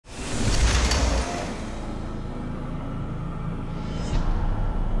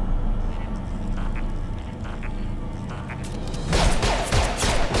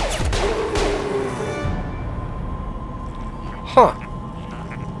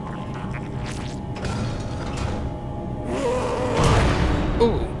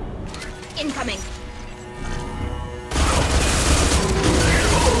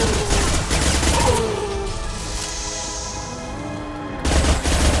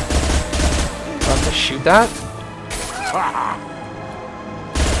shoot that? I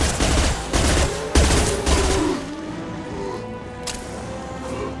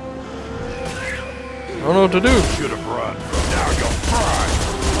don't know what to do. Should have run. Now you'll fry.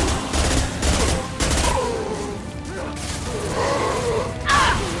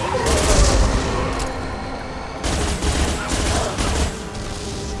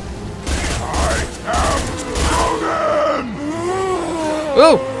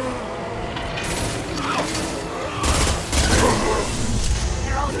 Oh!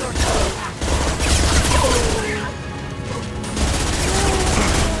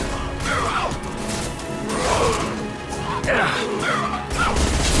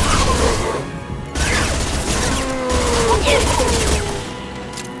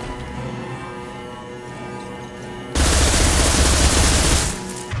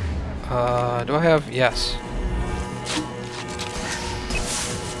 Do I have? Yes.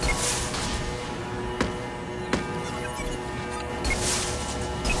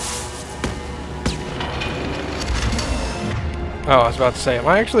 Oh, I was about to say, am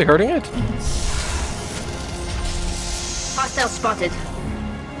I actually hurting it? Hostile spotted.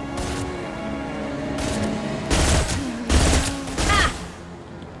 Ah!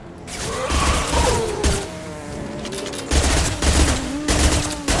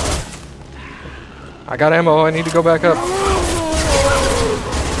 I got ammo, I need to go back up.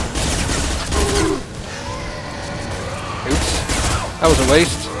 Oops. That was a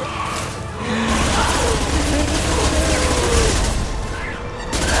waste.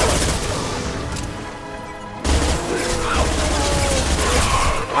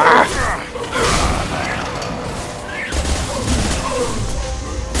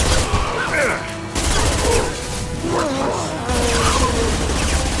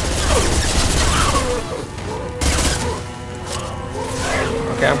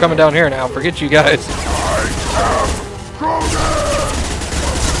 Okay, I'm coming down here now. Forget you guys.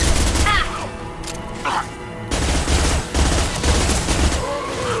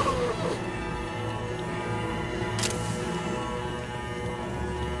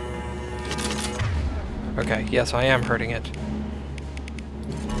 Okay, yes, I am hurting it.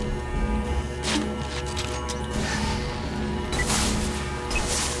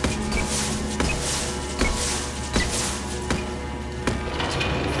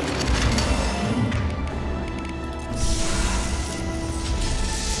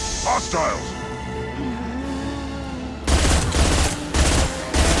 Hostiles!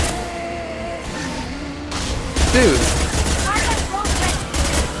 Dude!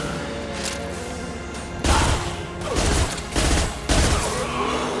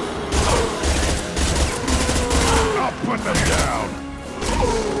 I'll put them down!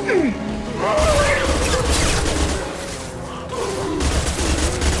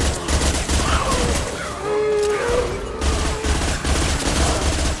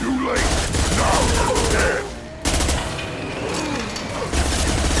 Too late! Now you're dead!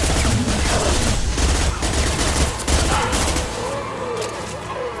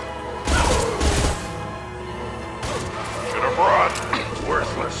 Should have run!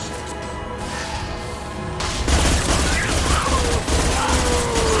 Worthless!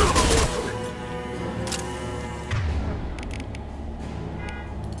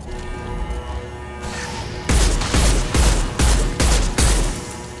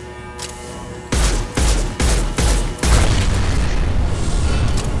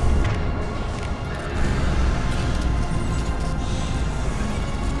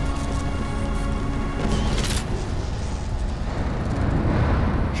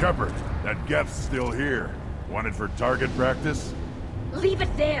 Shepard, that Geth's still here. Wanted for target practice? Leave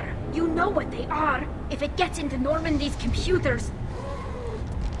it there. You know what they are. If it gets into Normandy's computers.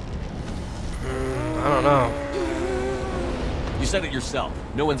 I don't know. You said it yourself.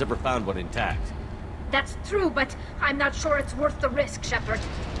 No one's ever found one intact. That's true, but I'm not sure it's worth the risk, Shepard.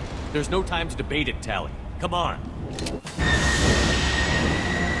 There's no time to debate it, Tali. Come on.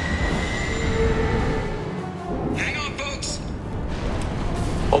 Hang on, folks.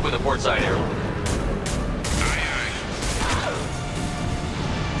 Open the port side airlock. Aye, aye.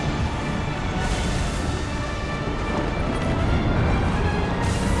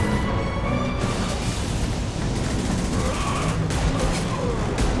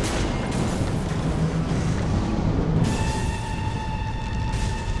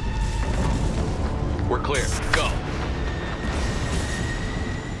 We're clear. Go.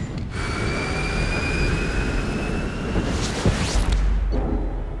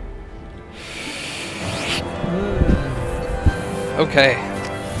 Okay.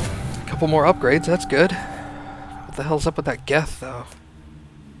 A couple more upgrades, that's good. What the hell's up with that Geth, though?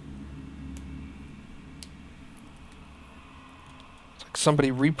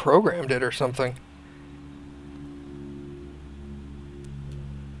 somebody reprogrammed it or something.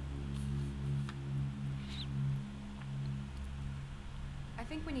 I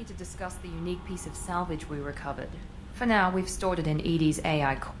think we need to discuss the unique piece of salvage we recovered. For now, we've stored it in Edie's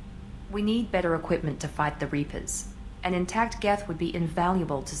AI core. We need better equipment to fight the Reapers. An intact Geth would be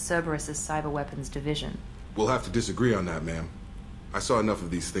invaluable to Cerberus's cyber weapons division. We'll have to disagree on that, ma'am. I saw enough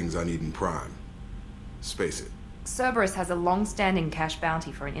of these things on Eden Prime. Space it. Cerberus has a long-standing cash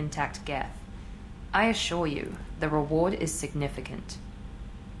bounty for an intact Geth. I assure you, the reward is significant.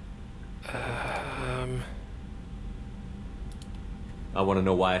 I want to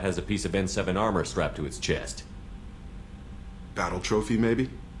know why it has a piece of N7 armor strapped to its chest. Battle trophy, maybe?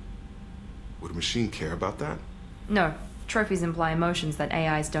 Would a machine care about that? No, trophies imply emotions that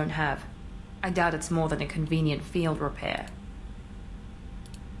AIs don't have. I doubt it's more than a convenient field repair.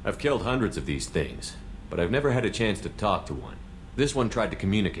 I've killed hundreds of these things, but I've never had a chance to talk to one. This one tried to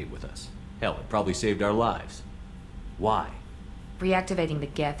communicate with us. Hell, it probably saved our lives. Why? Reactivating the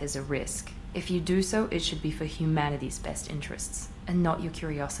Geth is a risk. If you do so, it should be for humanity's best interests, and not your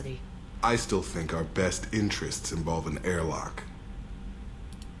curiosity. I still think our best interests involve an airlock.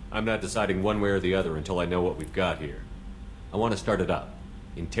 I'm not deciding one way or the other until I know what we've got here. I want to start it up.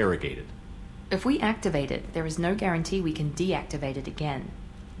 Interrogate it. If we activate it, there is no guarantee we can deactivate it again.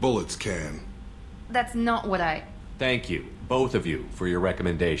 Bullets can. That's not what I... Thank you, both of you, for your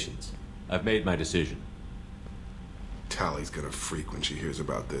recommendations. I've made my decision. Tali's gonna freak when she hears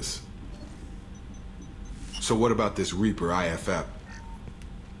about this. So what about this Reaper IFF?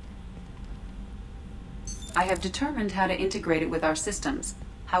 I have determined how to integrate it with our systems.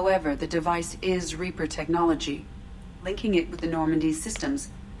 However, the device is Reaper technology. Linking it with the Normandy's systems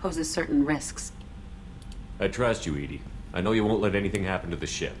poses certain risks. I trust you, Edie. I know you won't let anything happen to the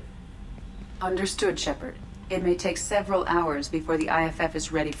ship. Understood, Shepard. It may take several hours before the IFF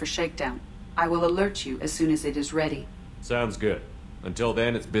is ready for shakedown. I will alert you as soon as it is ready. Sounds good. Until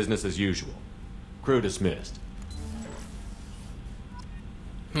then, it's business as usual. Crew dismissed.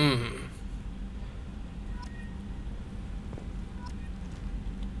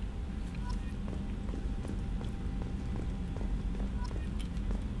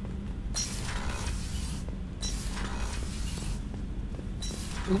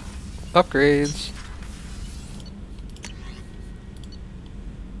 Upgrades.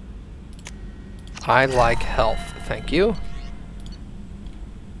 I like health, thank you.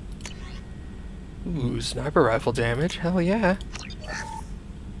 Ooh, sniper rifle damage, hell yeah.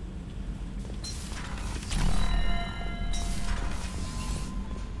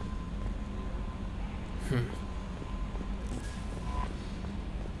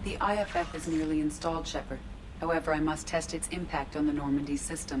 The IFF is nearly installed, Shepard. However, I must test its impact on the Normandy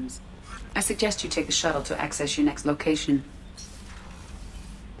systems. I suggest you take the shuttle to access your next location.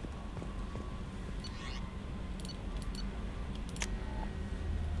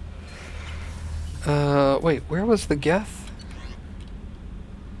 Wait, where was the Geth?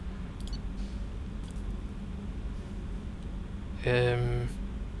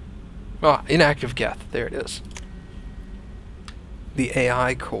 Oh, inactive Geth, there it is. The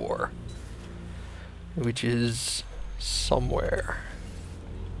AI core, which is somewhere.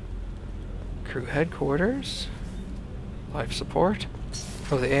 Crew headquarters, life support.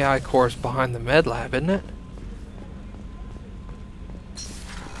 Oh, the AI core is behind the med lab, isn't it?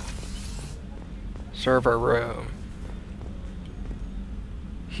 Server room.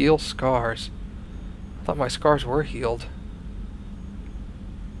 Heal scars. I thought my scars were healed.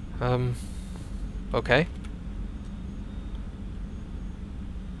 Okay.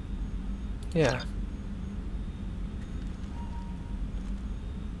 Yeah.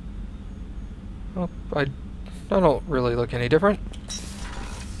 Well, I don't really look any different.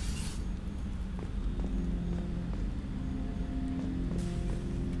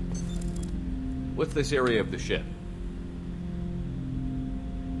 What's this area of the ship?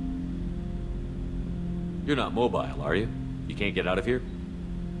 You're not mobile, are you? You can't get out of here?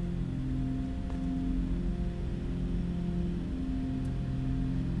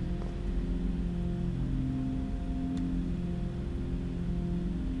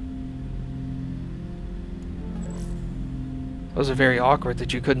 It was very awkward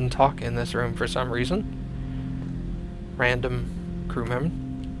that you couldn't talk in this room for some reason. Random crew member.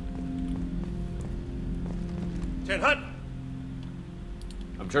 Hut!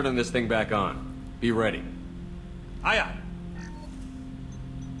 I'm turning this thing back on. Be ready. Aye aye.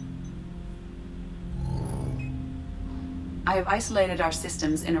 I have isolated our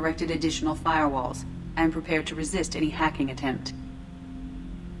systems and erected additional firewalls. I am prepared to resist any hacking attempt.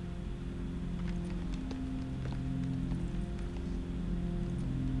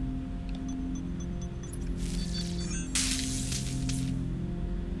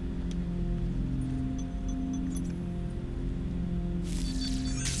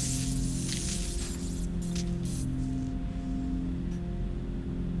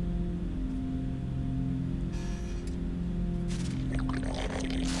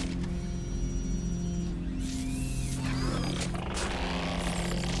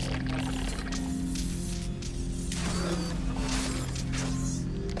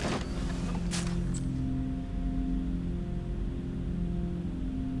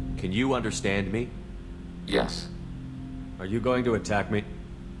 Can you understand me? Yes. Are you going to attack me?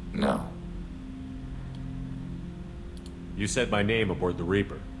 No. You said my name aboard the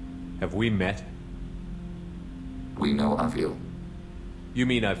Reaper. Have we met? We know of you. You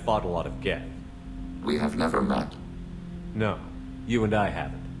mean I've fought a lot of Geth? We have never met. No, you and I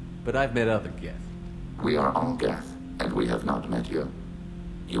haven't. But I've met other Geth. We are all Geth, and we have not met you.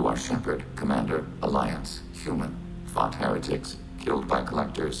 You are Shepard, Commander, Alliance, human, fought heretics, killed by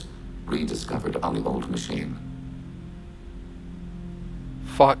collectors, rediscovered on the old machine.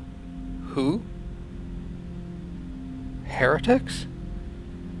 Fought who? Heretics?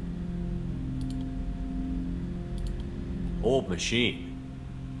 Old machine?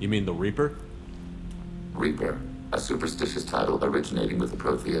 You mean the Reaper? Reaper, a superstitious title originating with the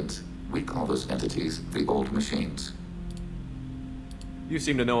Protheans. We call those entities the old machines. You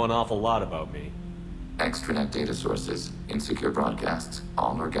seem to know an awful lot about me. Extranet data sources, insecure broadcasts,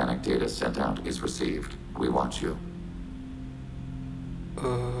 all organic data sent out is received. We watch you.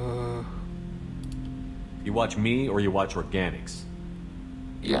 You watch me or you watch organics?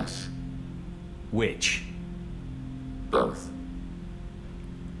 Yes, Which? both.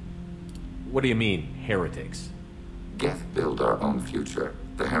 What do you mean, heretics? Geth build our own future.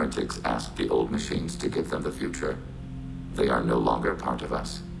 The heretics asked the old machines to give them the future. They are no longer part of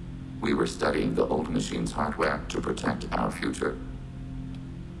us. We were studying the old machines' hardware to protect our future.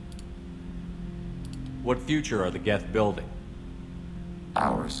 What future are the Geth building?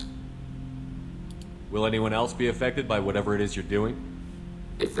 Ours. Will anyone else be affected by whatever it is you're doing?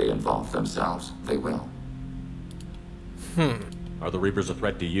 If they involve themselves, they will. Are the Reapers a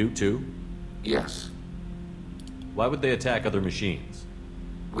threat to you, too? Yes, Why would they attack other machines?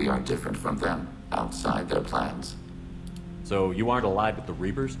 we are different from them, outside their plans. So you aren't allied with the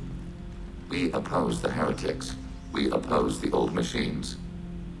Reapers? We oppose the heretics. We oppose the old machines.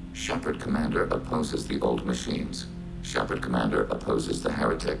 Shepard Commander opposes the old machines. Shepard Commander opposes the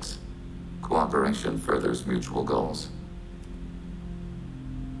heretics. Cooperation furthers mutual goals.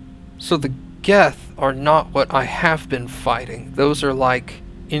 So the Geth are not what I have been fighting. Those are like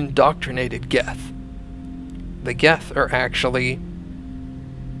indoctrinated Geth. The Geth are actually,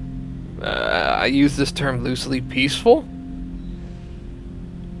 I use this term loosely, peaceful?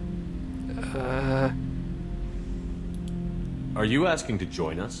 Are you asking to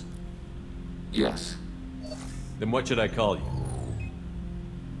join us? Yes, Then what should I call you?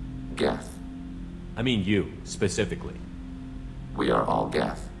 Geth. I mean you, specifically. We are all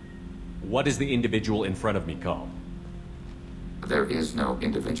Geth. What is the individual in front of me called? There is no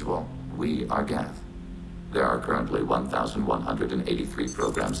individual. We are Geth. There are currently 1,183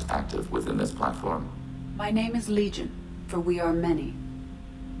 programs active within this platform. My name is Legion, for we are many.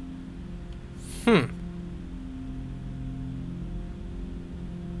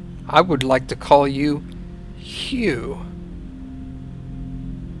 I would like to call you Hugh.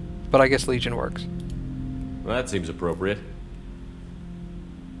 But I guess Legion works. Well, that seems appropriate.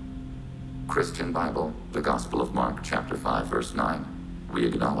 Christian Bible, the Gospel of Mark, chapter 5, verse 9. We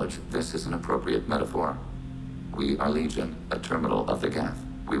acknowledge this is an appropriate metaphor. We are Legion, a terminal of the Geth.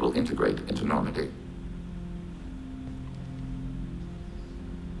 We will integrate into Normandy.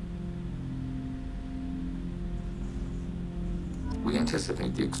 We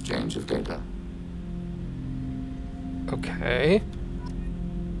anticipate the exchange of data. Okay.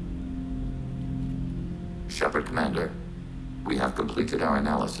 Shepard Commander, we have completed our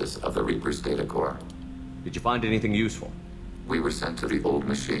analysis of the Reaper's data core. Did you find anything useful? We were sent to the old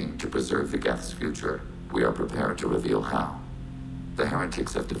machine to preserve the Geth's future. We are prepared to reveal how. The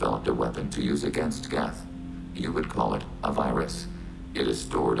heretics have developed a weapon to use against Geth. You would call it a virus. It is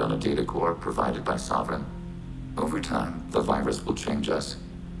stored on a data core provided by Sovereign. Over time, the virus will change us,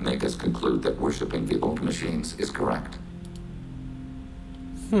 make us conclude that worshipping the old machines is correct.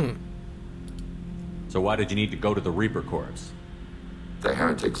 So why did you need to go to the Reaper Corps? The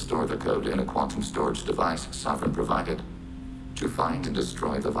heretics store the code in a quantum storage device Sovereign provided. To find and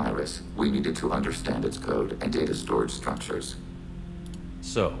destroy the virus, we needed to understand its code and data storage structures.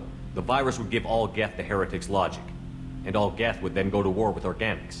 So, the virus would give all Geth the heretics' logic, and all Geth would then go to war with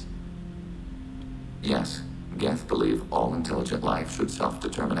organics. Yes, Geth believe all intelligent life should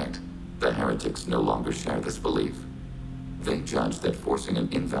self-determinate. The heretics no longer share this belief. They judge that forcing an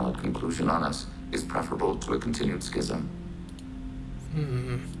invalid conclusion on us is preferable to a continued schism.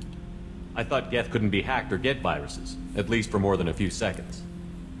 I thought Geth couldn't be hacked or get viruses, at least for more than a few seconds.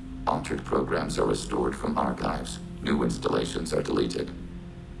 Altered programs are restored from archives. New installations are deleted.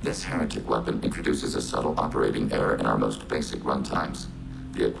 This heretic weapon introduces a subtle operating error in our most basic runtimes,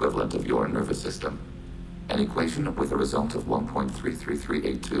 the equivalent of your nervous system. An equation with a result of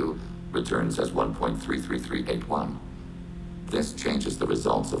 1.33382 returns as 1.33381. This changes the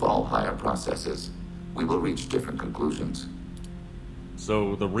results of all higher processes. We will reach different conclusions.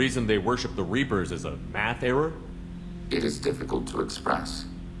 So the reason they worship the Reapers is a math error? It is difficult to express.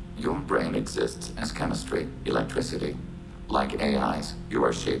 Your brain exists as chemistry, electricity. Like AIs, you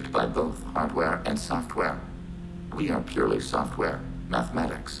are shaped by both hardware and software. We are purely software,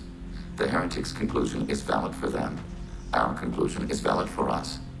 mathematics. The heretic's conclusion is valid for them. Our conclusion is valid for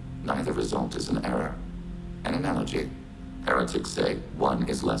us. Neither result is an error. An analogy. Heretics say 1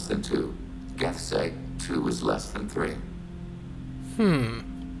 is less than 2. Geth say 2 is less than 3.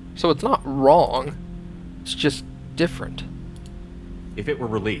 So it's not wrong. It's just different. If it were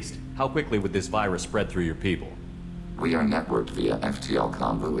released, how quickly would this virus spread through your people? We are networked via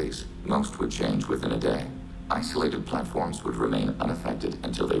FTL buoys. Most would change within a day. Isolated platforms would remain unaffected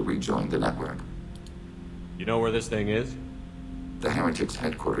until they rejoin the network. You know where this thing is? The Heretics'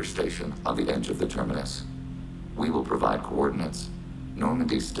 headquarters station on the edge of the terminus. We will provide coordinates.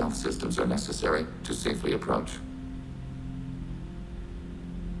 Normandy's stealth systems are necessary to safely approach.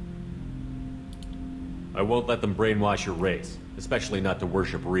 I won't let them brainwash your race, especially not to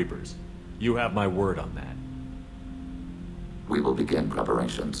worship Reapers. You have my word on that. We will begin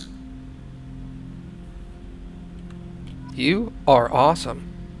preparations. You are awesome.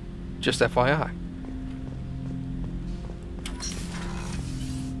 Just FYI.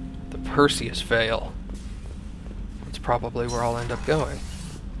 The Perseus fail. That's probably where I'll end up going.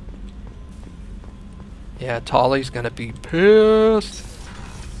 Yeah, Tali's gonna be pissed.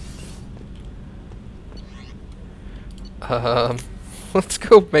 Let's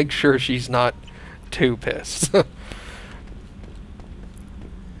go make sure she's not too pissed.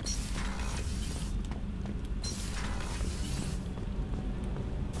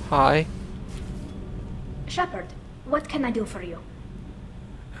 Hi. Shepard, what can I do for you?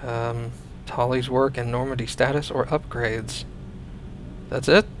 Tali's work and Normandy status or upgrades. That's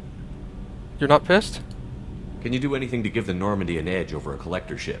it? You're not pissed? Can you do anything to give the Normandy an edge over a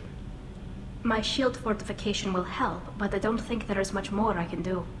collector ship? My shield fortification will help, but I don't think there is much more I can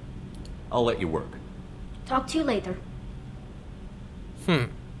do. I'll let you work. Talk to you later.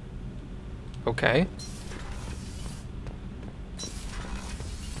 Okay.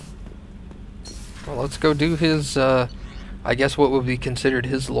 Well, let's go do his, I guess what would be considered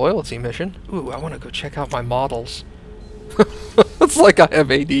his loyalty mission. Ooh, I want to go check out my models. It's like I have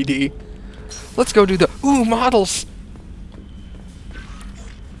ADD. Let's go do the, models!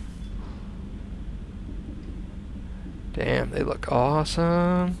 Damn, they look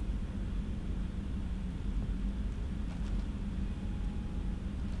awesome.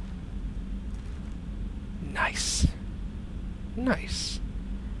 Nice. Nice.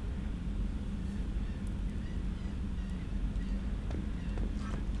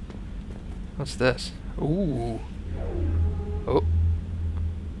 What's this? Ooh. Oh.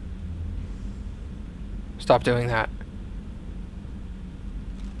 Stop doing that.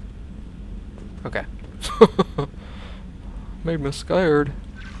 Okay. Made me scared.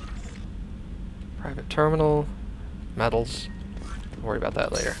 Private terminal. Metals. Don't worry about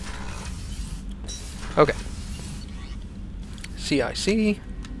that later. Okay. CIC.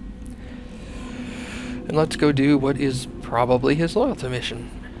 And let's go do what is probably his loyalty mission.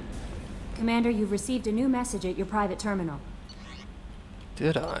 Commander, you've received a new message at your private terminal.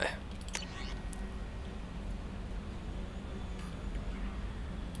 Did I?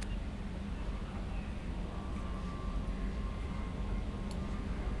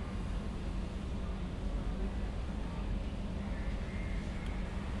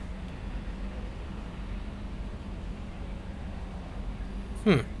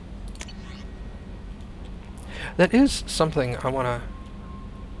 That is something I want to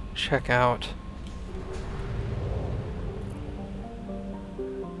check out.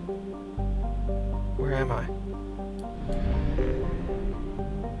 Where am I?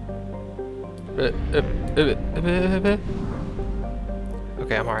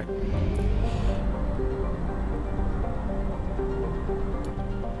 Okay, I'm alright.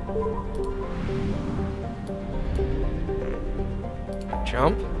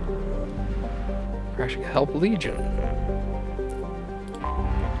 Jump. Crashing help Legion.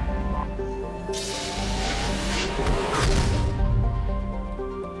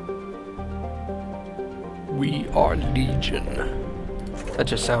 We are Legion. That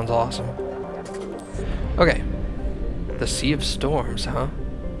just sounds awesome. Okay. The Sea of Storms, huh?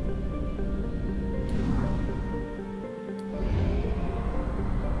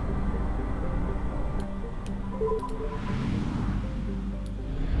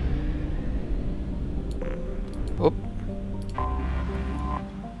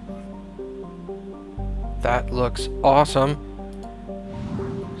 That looks awesome.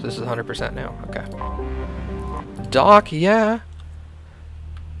 So this is 100% now. Okay. Doc, yeah.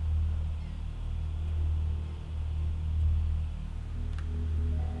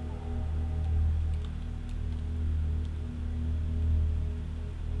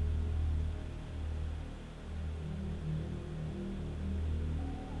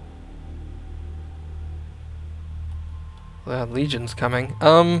 Legion's coming.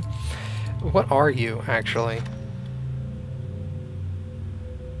 What are you, actually?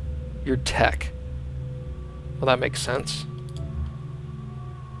 You're tech. Well, that makes sense.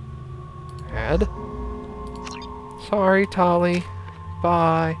 Add. Sorry, Tali.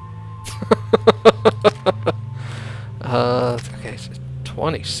 Bye. Okay, so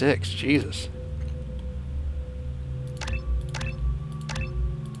 26, Jesus.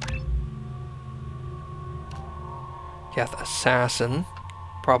 Geth Assassin.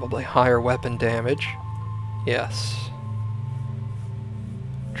 Probably higher weapon damage. Yes.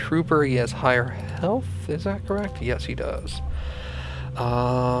 Trooper, he has higher health, is that correct? Yes, he does.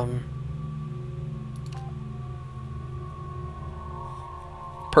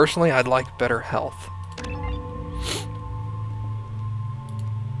 Personally, I'd like better health.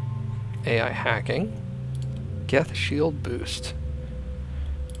 AI hacking. Geth shield boost.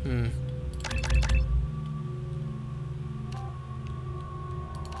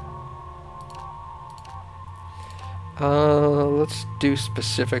 Let's do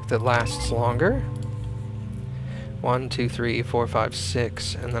specific that lasts longer. 1, 2, 3, 4, 5,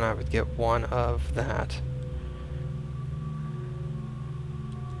 6, and then I would get one of that.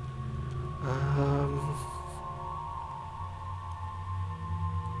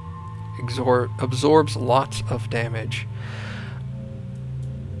 Absorbs lots of damage.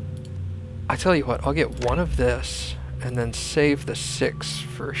 I tell you what, I'll get one of this and then save the 6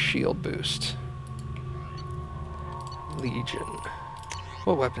 for shield boost. Legion.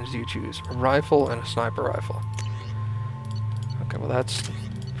 What weapons do you choose? A rifle and a sniper rifle. Okay, well that's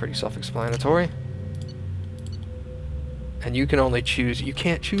pretty self-explanatory. And you can only choose, you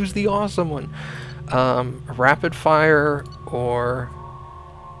can't choose the awesome one. Rapid fire or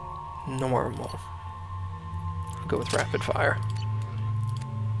normal. I'll go with rapid fire.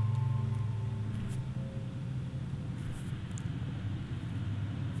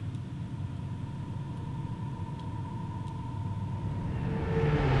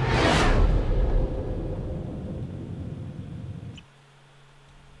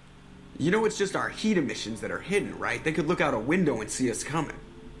 You know it's just our heat emissions that are hidden, right? They could look out a window and see us coming.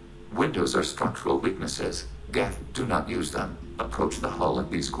 Windows are structural weaknesses. Geth, do not use them. Approach the hull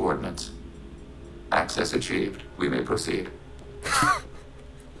at these coordinates. Access achieved. We may proceed.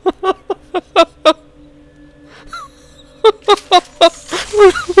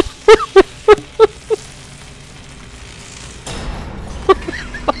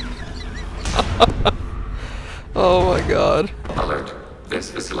 Oh my god. Alert. This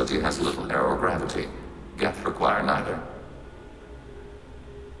facility has little aerogravity. Geth require neither.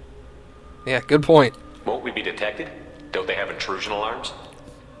 Yeah, good point. Won't we be detected? Don't they have intrusion alarms?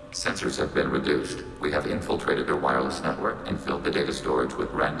 Sensors have been reduced. We have infiltrated their wireless network and filled the data storage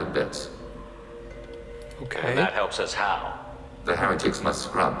with random bits. Okay. And that helps us how? The heretics must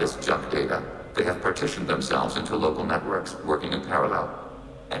scrub this junk data. They have partitioned themselves into local networks, working in parallel.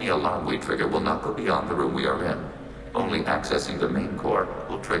 Any alarm we trigger will not go beyond the room we are in. Only accessing the main core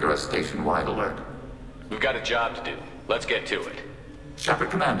will trigger a station-wide alert. We've got a job to do. Let's get to it. Shepard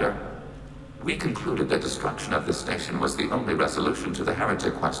Commander, we concluded that destruction of this station was the only resolution to the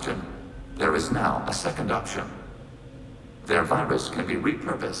heretic question. There is now a second option. Their virus can be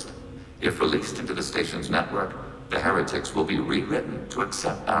repurposed. If released into the station's network, the heretics will be rewritten to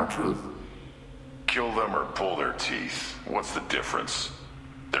accept our truth. Kill them or pull their teeth. What's the difference?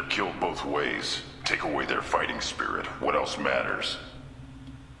 They're killed both ways. Take away their fighting spirit. What else matters?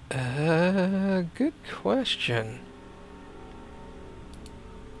 Good question.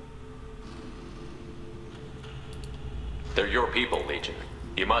 They're your people, Legion.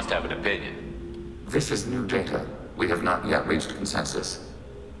 You must have an opinion. This is new data. We have not yet reached consensus.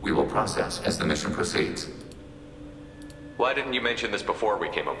 We will process as the mission proceeds. Why didn't you mention this before we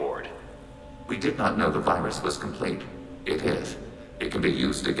came aboard? We did not know the virus was complete. It is. It can be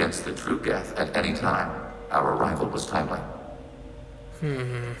used against the true Geth at any time. Our arrival was timely.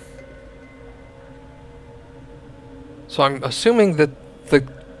 So I'm assuming that the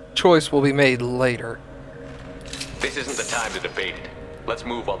choice will be made later. This isn't the time to debate it. Let's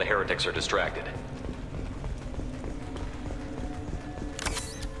move while the heretics are distracted.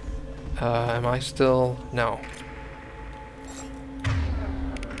 Am I still... No.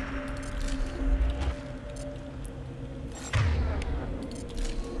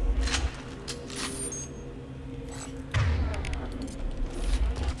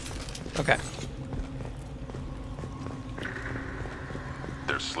 Okay.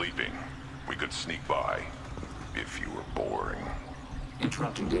 They're sleeping. We could sneak by. If you were boring.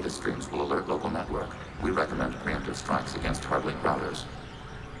 Interrupting data streams will alert local network. We recommend preemptive strikes against hardlink routers.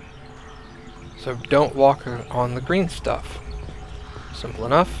 So don't walk on the green stuff. Simple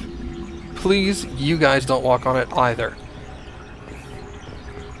enough. Please, you guys don't walk on it either.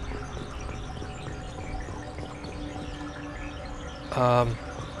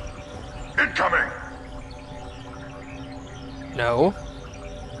 Incoming! No.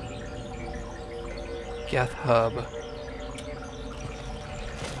 Geth hub.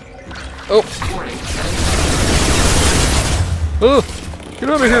 Oh! Oh! Get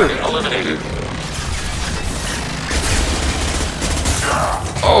out of here! Eliminated.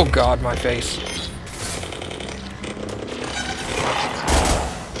 Oh god, my face.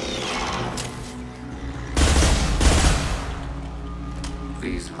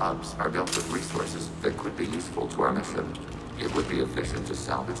 These hubs are built with resources that could be useful to our mission. It would be efficient to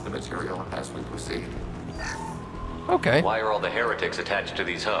salvage the material as we proceed. Okay. Why are all the heretics attached to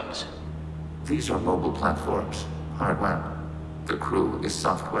these hubs? These are mobile platforms, hardware. The crew is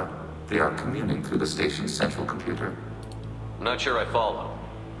software. They are communing through the station's central computer. I'm not sure I follow.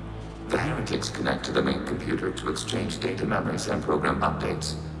 The heretics connect to the main computer to exchange data memories and program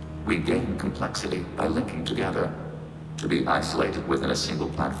updates. We gain complexity by linking together. To be isolated within a single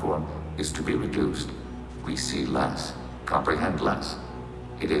platform is to be reduced. We see less, comprehend less.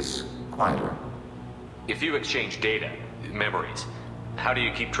 It is quieter. If you exchange data, memories, how do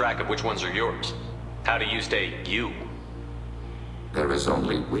you keep track of which ones are yours? How do you stay you? There is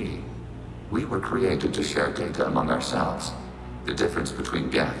only we. We were created to share data among ourselves. The difference between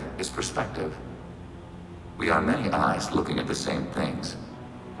Geth is perspective. We are many eyes looking at the same things.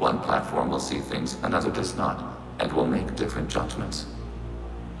 One platform will see things another does not, and will make different judgments.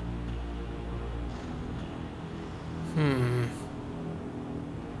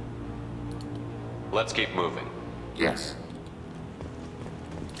 Let's keep moving. Yes.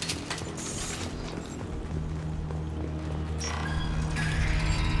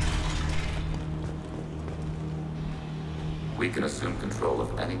 We can assume control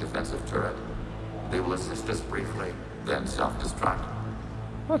of any defensive turret. They will assist us briefly, then self-destruct.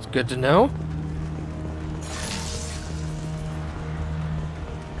 That's good to know.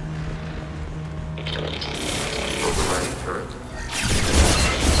 Overriding turret.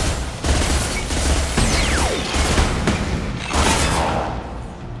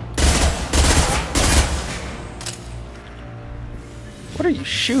 What are you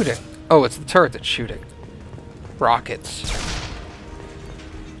shooting? Oh, it's the turret that's shooting. Rockets.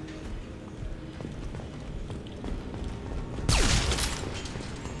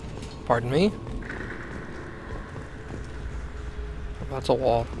 Pardon me? That's a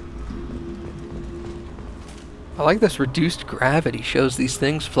wall. I like this reduced gravity shows these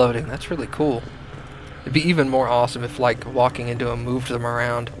things floating. That's really cool. It'd be even more awesome if, like, walking into them moved them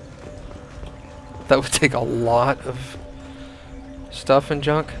around. That would take a lot of stuff and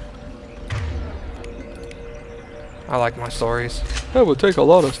junk. I like my stories. That would take a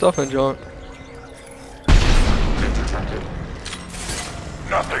lot of stuff and junk.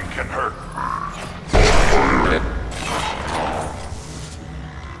 Nothing can hurt.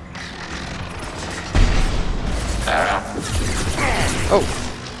 Oh.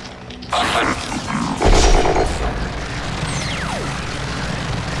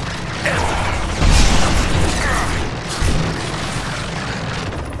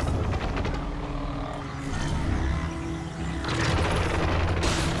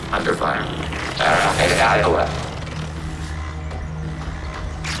 Under fire. Iowa.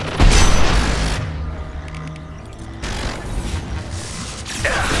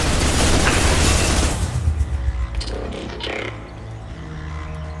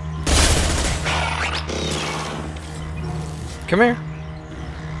 Come here.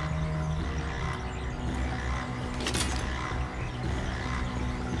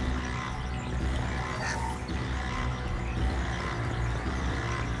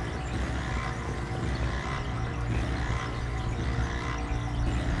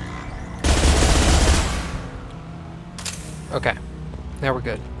 Okay. Now we're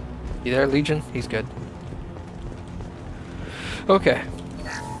good. You there, Legion? He's good. Okay.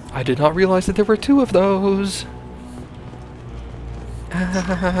 I did not realize that there were two of those.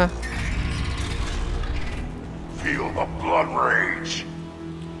 Feel the blood rage.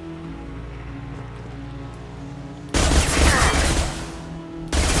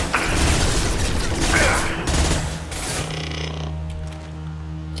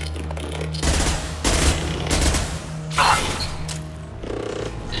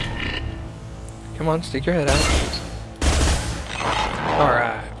 Come on, stick your head out.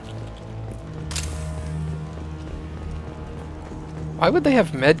 Alright. Why would they have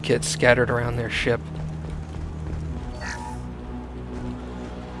medkits scattered around their ship?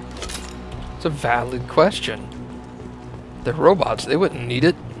 It's a valid question. They're robots, they wouldn't need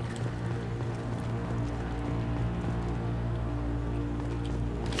it.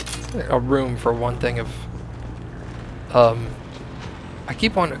 A room for one thing of... I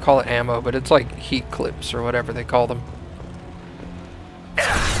keep wanting to call it ammo, but it's like heat clips or whatever they call them.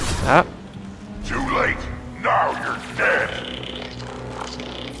 Ah. Too late. Now you're dead.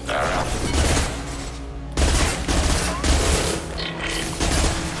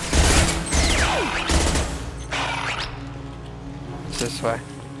 It's this way.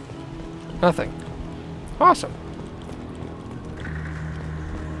 Nothing. Awesome.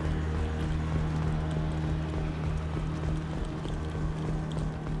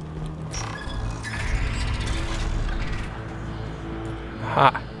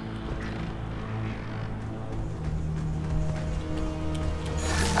 Aha.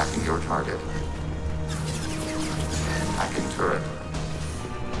 Hacking your target. Hacking turret.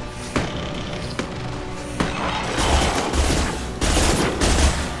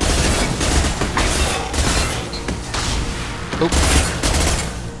 Oops.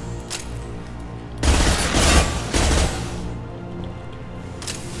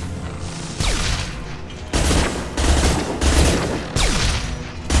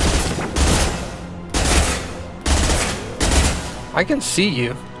 I can see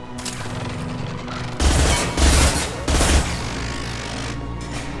you.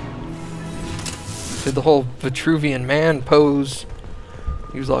 Did the whole Vitruvian man pose.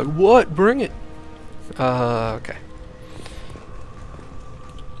 He was like, what? Bring it. Okay.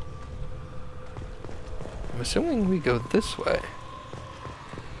 I'm assuming we go this way.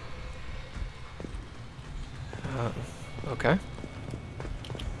 Okay.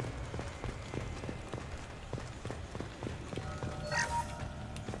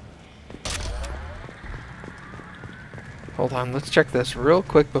 Hold on, let's check this real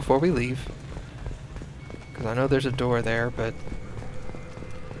quick before we leave. Because I know there's a door there, but...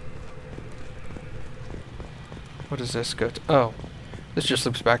 What does this go to? Oh, this just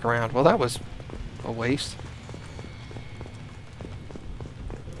loops back around. Well, that was a waste.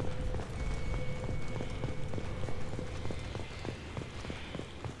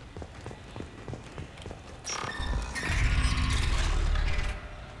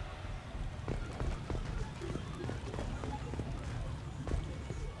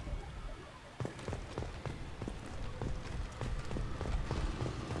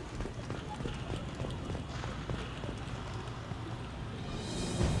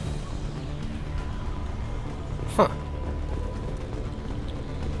 Huh.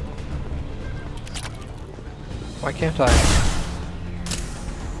 Why can't I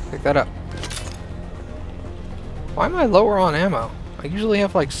pick that up? Why am I lower on ammo? I usually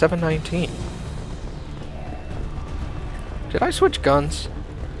have like 719. Did I switch guns?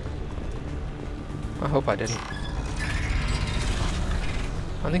 I hope I didn't.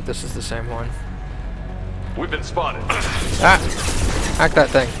 I think this is the same one. We've been spotted. Ah! Hack that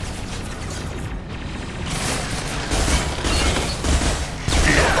thing.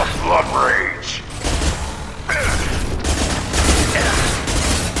 Blood rage.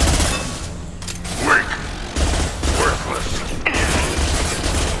 Weak. Worthless.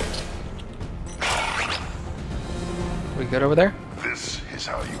 We good over there? This is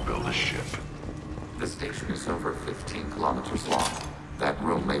how you build a ship. The station is over 15 kilometers long. That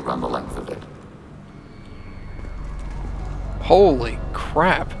room may run the length of it. Holy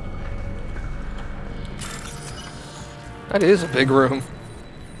crap. That is a big room.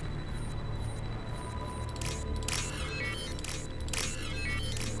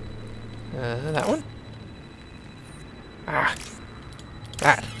 That one? Ah.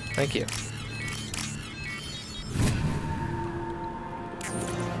 That. Thank you.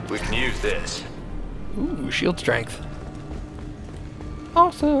 We can use this. Ooh, shield strength.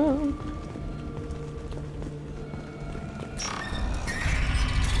 Awesome.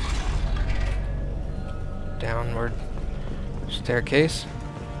 Downward staircase,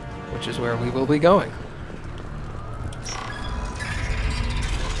 which is where we will be going.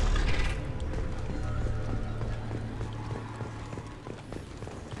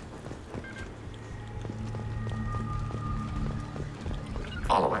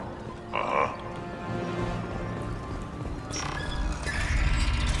 Following.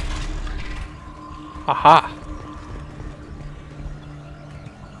 Aha!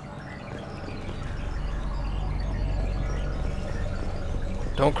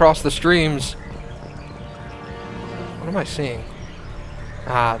 Don't cross the streams. am I seeing?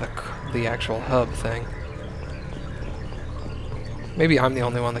 Ah, the actual hub thing. Maybe I'm the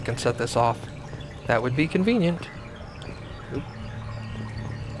only one that can set this off. That would be convenient. Oop.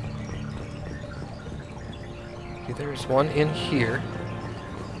 Okay, there's one in here.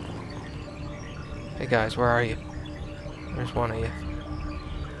 Hey guys, where are you? There's one of you.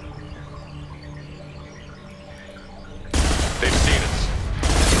 They've seen us.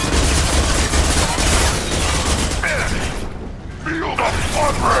 Feel the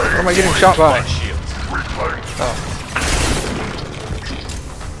flood ray! Where am I getting shot by? Reclaim. Oh.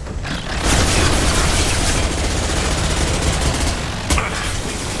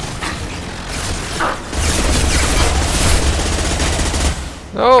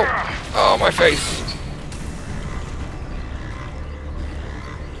 No! Oh, my face!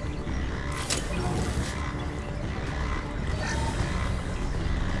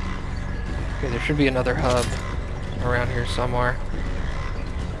 Okay, there should be another hub around here somewhere.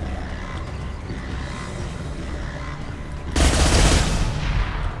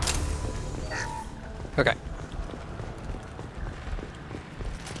 Okay.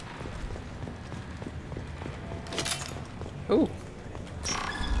 Ooh.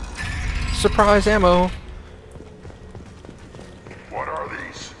 Surprise ammo. What are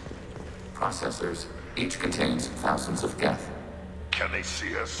these? Processors. Each contains thousands of Geth. Can they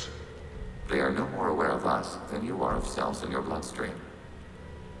see us? They are no more aware of us than you are of cells in your bloodstream.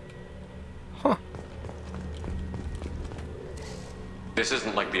 Huh. This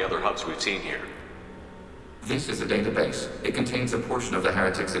isn't like the other hubs we've seen here. This is a database. It contains a portion of the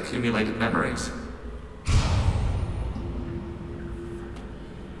heretic's accumulated memories.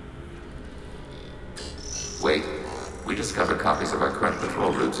 Wait. We discovered copies of our current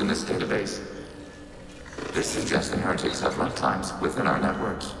patrol routes in this database. This suggests the heretics have lifetimes within our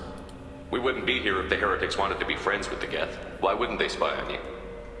networks. We wouldn't be here if the heretics wanted to be friends with the Geth. Why wouldn't they spy on you?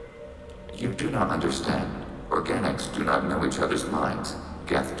 You do not understand. Organics do not know each other's minds.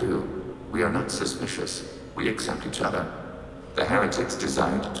 Geth do. We are not suspicious. We accept each other. The heretics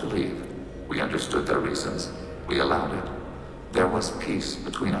desired to leave. We understood their reasons. We allowed it. There was peace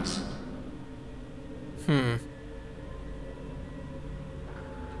between us.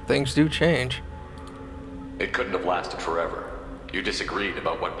 Things do change. It couldn't have lasted forever. You disagreed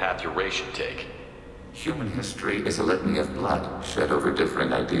about what path your race should take. Human history is a litany of blood shed over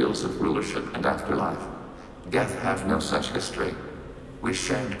differing ideals of rulership and afterlife. Geth have no such history. We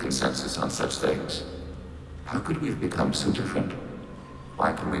shared consensus on such things. How could we have become so different?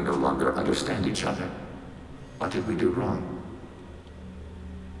 Why can we no longer understand each other? What did we do wrong?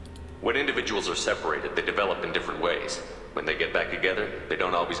 When individuals are separated, they develop in different ways. When they get back together, they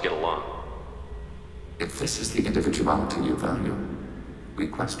don't always get along. If this is the individuality you value, we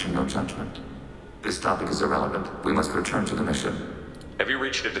question your judgment. This topic is irrelevant. We must return to the mission. Have you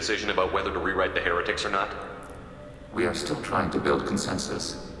reached a decision about whether to rewrite the heretics or not? We are still trying to build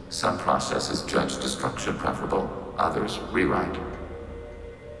consensus. Some processes judge destruction preferable, others rewrite.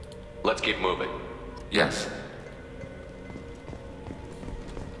 Let's keep moving. Yes.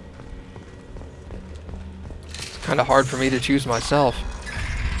 It's kind of hard for me to choose myself.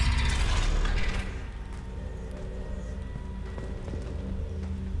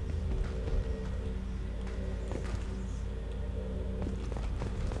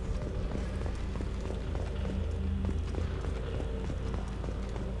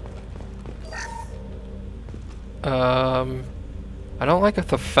 I don't like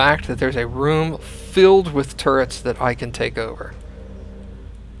the fact that there's a room filled with turrets that I can take over.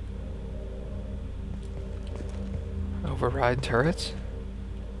 Override turrets?